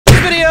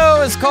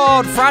is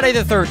called Friday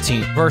the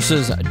 13th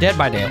versus Dead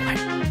by Daylight.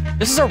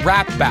 This is a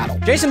rap battle.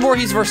 Jason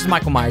Voorhees versus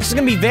Michael Myers. This is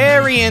gonna be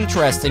very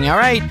interesting, all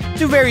right?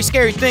 Two very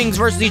scary things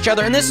versus each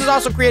other, and this is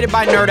also created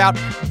by Nerd Out.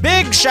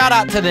 Big shout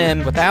out to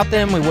them. Without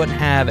them, we wouldn't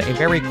have a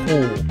very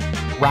cool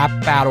rap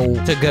battle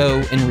to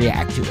go and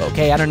react to,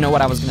 okay? I don't know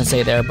what I was gonna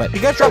say there, but if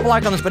you guys drop a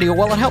like on this video,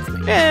 well, it helps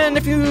me. And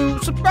if you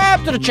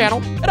subscribe to the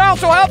channel, it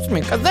also helps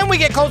me, because then we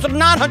get closer to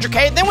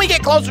 900K, then we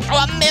get closer to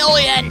 1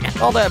 million.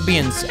 All that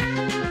being said,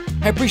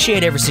 I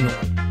appreciate every single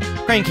one.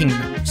 Crane King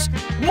members.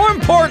 More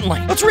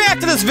importantly, let's react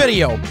to this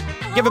video.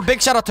 Give a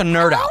big shout out to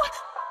Nerd Out.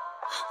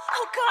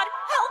 Oh God,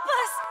 help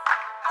us!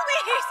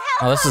 Please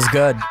help us! Oh, this is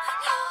good.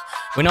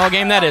 We know what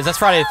game that is. That's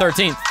Friday the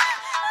 13th.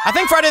 I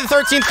think Friday the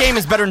 13th game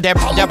is better than Dead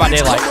by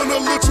Daylight.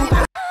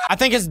 I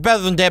think it's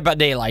better than Dead by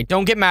Daylight.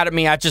 Don't get mad at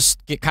me. I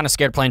just get kind of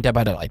scared playing Dead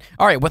by Daylight.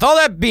 All right, with all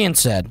that being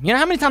said, you know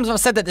how many times I've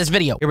said that this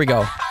video? Here we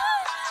go.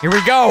 Here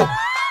we go.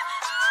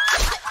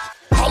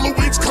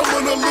 Halloween's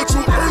coming a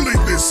little early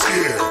this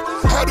year.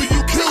 How do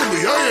you kill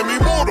me? I am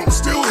immortal,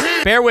 still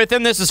here. Bear with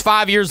him. This is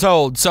 5 years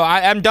old, so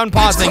I'm done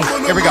pausing.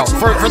 Here we go.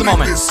 For the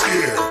moment.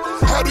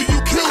 How do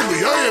you kill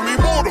me? I am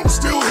immortal,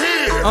 still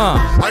here.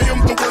 I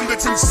am the one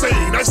that's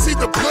insane. I see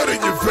the blood in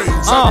your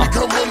veins. I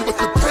become one with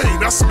the pain.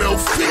 I smell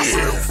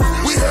fear.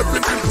 We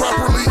haven't been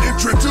properly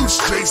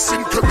introduced,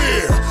 Jason. Come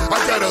here. I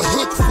got a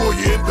hook for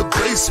you in the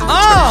basement.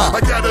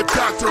 I got a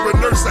doctor, a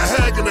nurse, a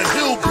hag, and a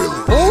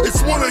hillbilly.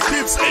 It's 1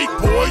 against 8,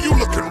 boy. You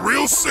looking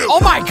real silly.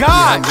 Oh my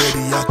God. Yeah, I'm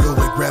ready. I'll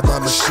go and grab my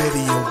machete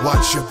and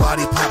watch your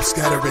body pop,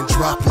 scatter, and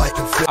drop like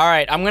confetti. All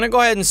right, I'm gonna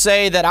go ahead and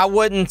say that I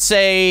wouldn't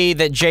say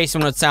that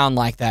Jason would sound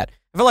like that.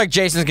 I feel like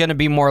Jason's gonna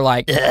be more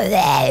like like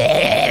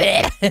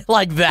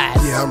that.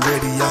 Yeah, I'm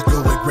ready. I'll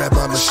go and grab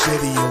my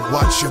machete and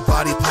watch your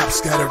body pop,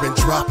 scatter, and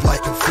drop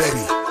like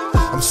confetti.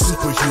 I'm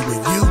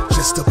superhuman. You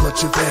just a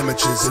bunch of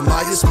amateurs. And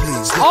Myers,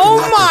 please.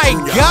 Oh my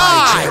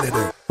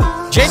God!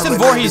 Jason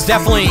Voorhees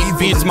definitely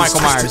beats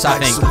Michael Myers, I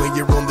think.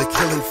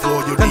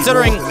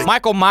 Considering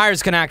Michael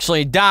Myers can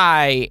actually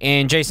die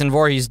and Jason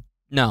Voorhees,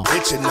 no.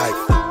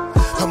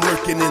 I'm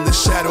lurking in the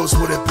shadows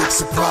with a big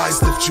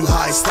surprise. Lift you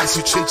high, slice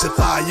your chin to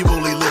thigh. You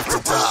only live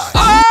to die.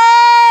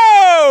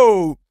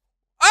 Oh!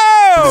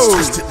 Oh! It's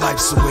twisted life,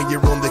 so when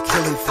you're on the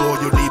killing floor,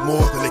 you'll need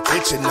more than a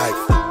kitchen knife.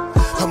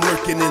 I'm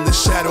lurking in the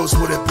shadows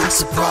with a big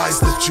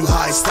surprise. Lift you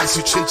high, slice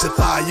your chin to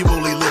thigh. You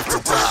only live to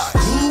die.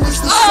 Who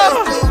is the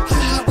psycho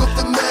killer with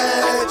the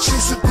match?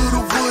 Chasing through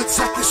the woods,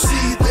 I can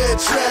see their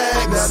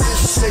tracks. Now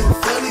this ain't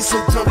funny,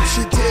 so don't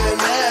you dare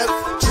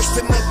laugh.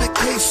 Just another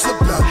case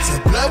about to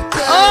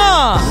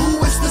bloodbath.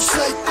 Who is the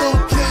psycho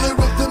killer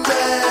of the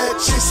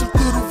match? Chasing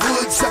through the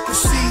woods, I can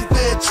see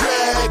their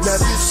tracks. Now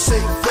this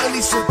ain't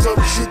funny, so don't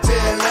you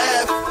dare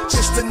laugh.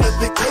 Just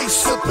another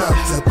case about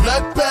the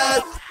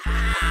bloodbath.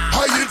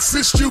 I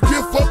insist you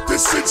give up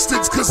this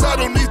instance, cause I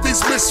don't need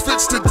these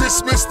misfits to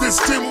dismiss this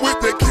dimwit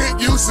that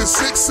can't use a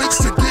 6-6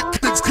 to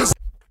get kids, cause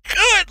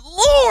good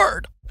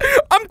Lord!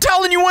 I'm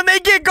telling you, when they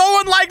get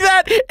going like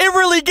that, it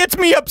really gets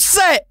me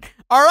upset.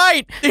 All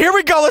right, here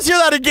we go. Let's hear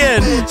that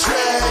again. Now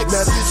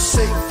this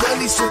ain't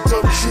funny, so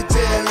don't you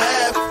dare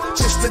laugh.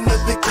 Just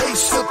another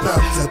case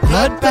about the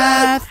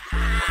bloodbath.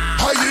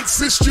 I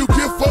insist you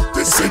give up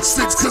this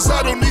instance, cause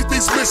I don't need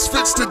these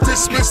misfits to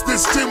dismiss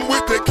this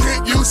dimwit that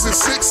can't use a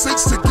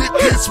 6-6 to get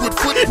kids with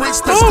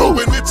footprints that's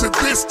going into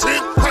this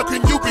tent. How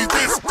can you be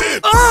this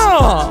dense?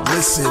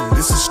 Listen,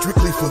 this is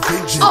strictly for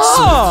vengeance.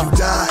 So if you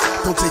die,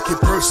 don't take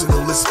it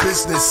personal, it's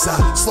business. I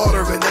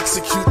slaughter and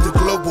execute the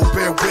global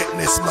bear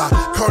witness. My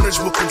carnage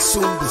will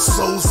consume the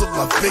souls of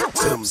my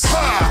victims.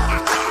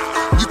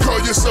 You call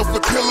yourself a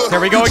killer? Here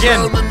we go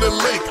again. In the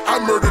lake, I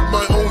murdered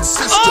my own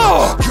sister.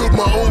 Killed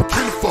my own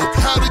kinfolk.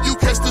 How do you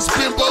catch this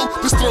bimbo?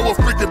 Just throw a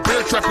freaking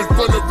bear trap in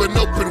front of an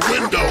open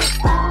window.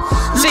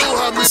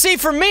 See,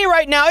 for me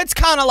right now, it's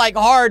kind of like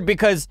hard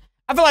because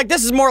I feel like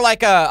this is more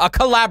like a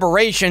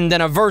collaboration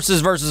than a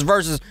versus,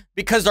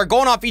 because they're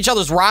going off each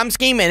other's rhyme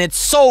scheme, and it's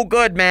so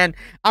good, man.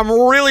 I'm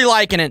really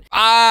liking it.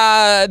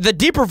 The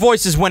deeper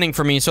voice is winning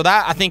for me, so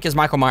that, I think, is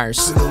Michael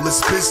Myers.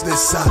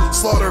 Business, I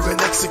slaughter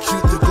and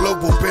execute the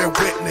global bear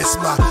witness.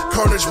 My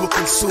carnage will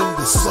consume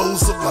the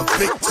souls of my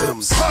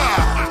victims.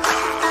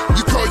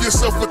 You call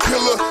yourself a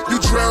killer, you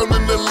drown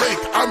in the lake.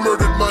 I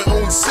murdered my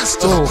own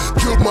sister,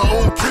 killed my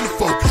own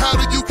kinfolk. How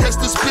do you catch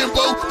this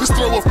bimbo? Just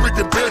throw a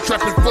freaking bear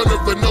trap in front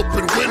of an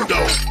open window.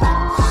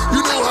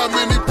 You know how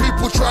many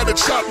people try to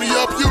chop me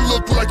up? You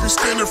look like you're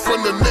standing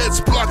from the nets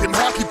blocking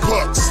hockey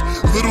pucks.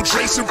 Little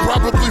Jason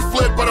probably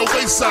fled by the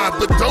wayside,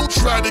 but don't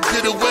try to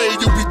get away,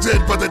 you'll be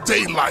dead by the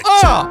daylight.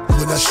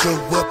 When I show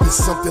up, it's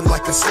something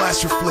like a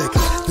slasher flick.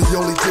 The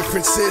only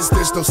difference is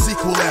there's no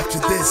sequel after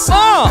this.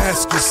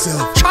 Ask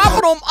yourself,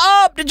 chopping them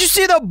up. Did you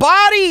see the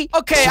body?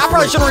 Okay, I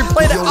probably should have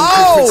replayed it. The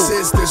only difference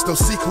is there's no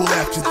sequel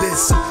after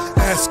this.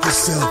 Ask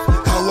yourself,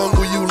 how long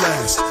will you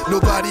last?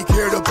 Nobody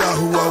cared about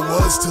who I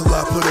was till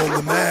I put on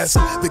the mask.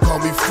 They call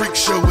me Freak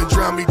Show and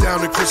drown me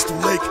down in Crystal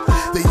Lake.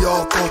 They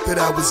all thought that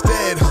I was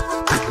dead.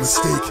 Big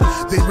mistake.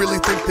 They really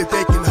think that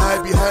they can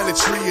hide behind a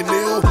tree and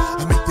ill.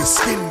 I make their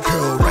skin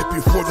curl right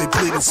before they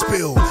bleed and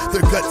spill.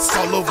 Their guts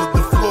all over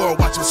the floor. floor,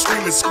 watch him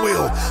scream and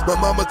squeal. My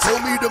mama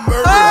told me to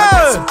murder, I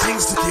got some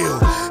things to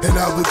kill, and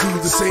I would do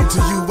the same to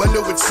you. I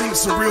know it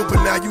seems surreal, but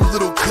now you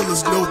little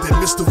killers know that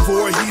Mr.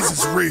 Voorhees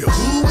is real.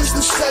 Who is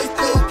the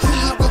psycho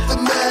killer with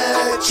the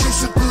match?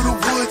 Chasing through the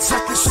woods, I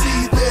can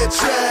see their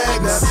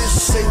tracks. Now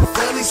this ain't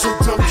funny, so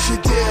don't you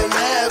dare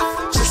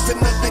laugh. Just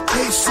another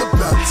case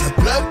about the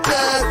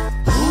bloodbath.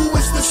 Who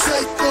is the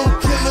psycho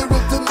killer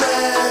with the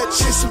match?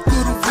 Chasing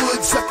through the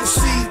woods, I can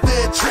see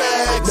their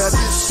tracks. Now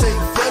this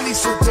ain't funny,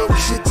 so don't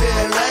you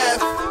dare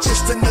laugh.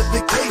 Just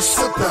another case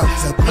about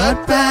the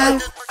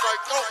bloodbath.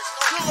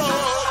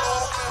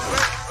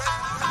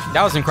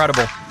 That was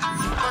incredible.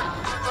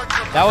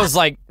 That was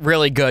like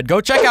really good.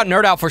 Go check out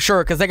Nerd Out for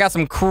sure, because they got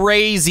some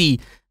crazy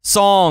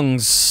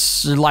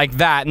songs like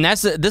that. And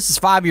this is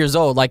 5 years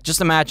old. Like,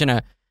 just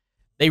imagine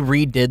they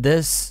redid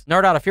this.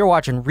 Nerd Out, if you're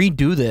watching,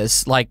 redo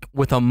this like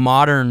with a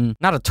modern,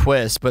 not a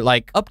twist, but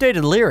like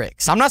updated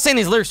lyrics. I'm not saying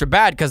these lyrics are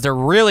bad, because they're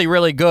really,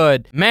 really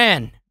good.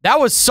 Man, that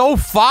was so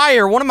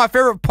fire. One of my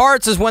favorite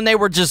parts is when they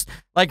were just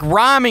like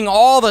rhyming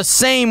all the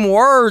same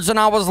words, and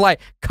I was like,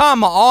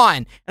 come on.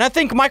 And I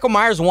think Michael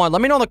Myers won.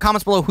 Let me know in the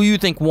comments below who you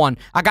think won.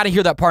 I gotta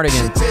hear that part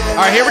again. All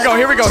right, here we go,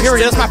 here we go, here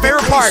it is. My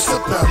favorite part.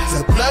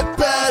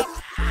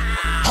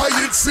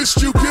 I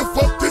insist you give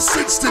up this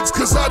instance,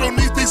 cause I don't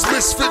need these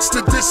misfits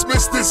to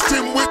dismiss this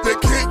dimwit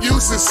that can't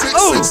use a sixth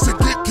sense to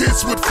get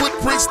kids with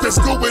footprints that's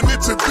going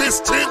into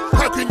this tent.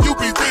 How can you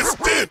be this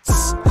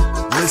dense?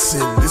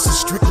 Listen, this is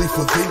strictly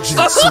for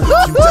vengeance. So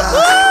if you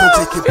die,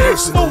 don't take it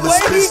personal. The way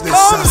it's he business.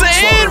 comes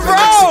in, bro.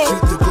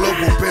 Execute the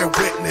global, bear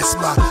witness.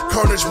 My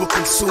carnage will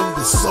consume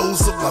the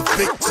souls of my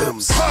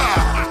victims.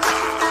 Ha!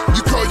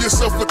 You call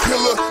yourself a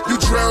killer, you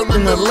drowned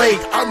in the lake.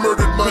 I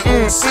murdered my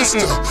own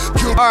sister.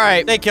 All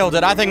right, they killed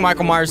it. I think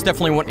Michael Myers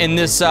definitely won in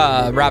this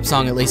rap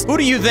song, at least. Who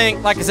do you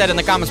think? Like I said in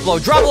the comments below,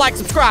 drop a like,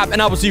 subscribe,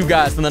 and I will see you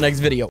guys in the next video.